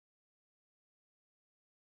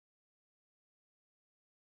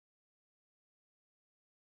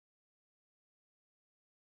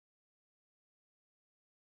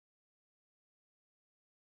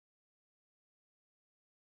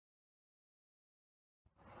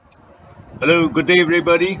Hello, good day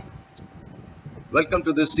everybody. Welcome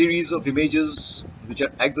to this series of images which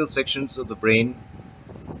are axial sections of the brain,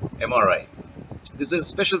 MRI. This is a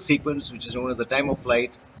special sequence which is known as the time of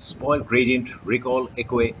flight, spoil gradient, recall,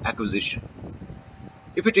 echo acquisition.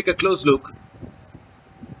 If you take a close look,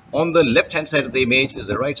 on the left hand side of the image is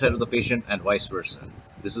the right side of the patient and vice versa.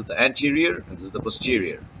 This is the anterior and this is the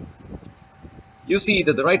posterior. You see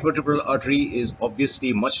that the right vertebral artery is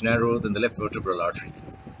obviously much narrower than the left vertebral artery.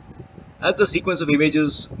 As the sequence of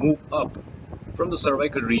images move up from the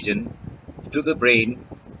cervical region to the brain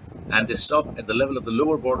and they stop at the level of the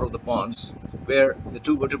lower border of the pons where the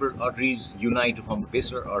two vertebral arteries unite to form the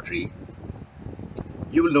basilar artery,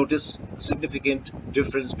 you will notice a significant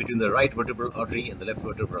difference between the right vertebral artery and the left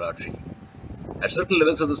vertebral artery. At certain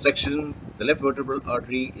levels of the section, the left vertebral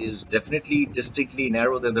artery is definitely distinctly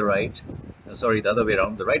narrower than the right. The other way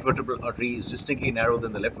around. The right vertebral artery is distinctly narrower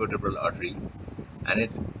than the left vertebral artery. And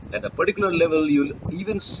at a particular level, you'll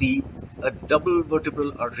even see a double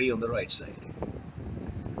vertebral artery on the right side.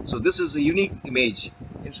 So this is a unique image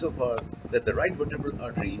insofar that the right vertebral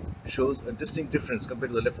artery shows a distinct difference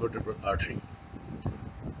compared to the left vertebral artery.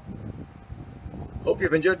 Hope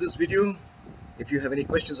you've enjoyed this video. If you have any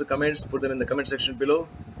questions or comments, put them in the comment section below.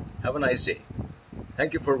 Have a nice day.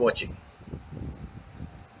 Thank you for watching.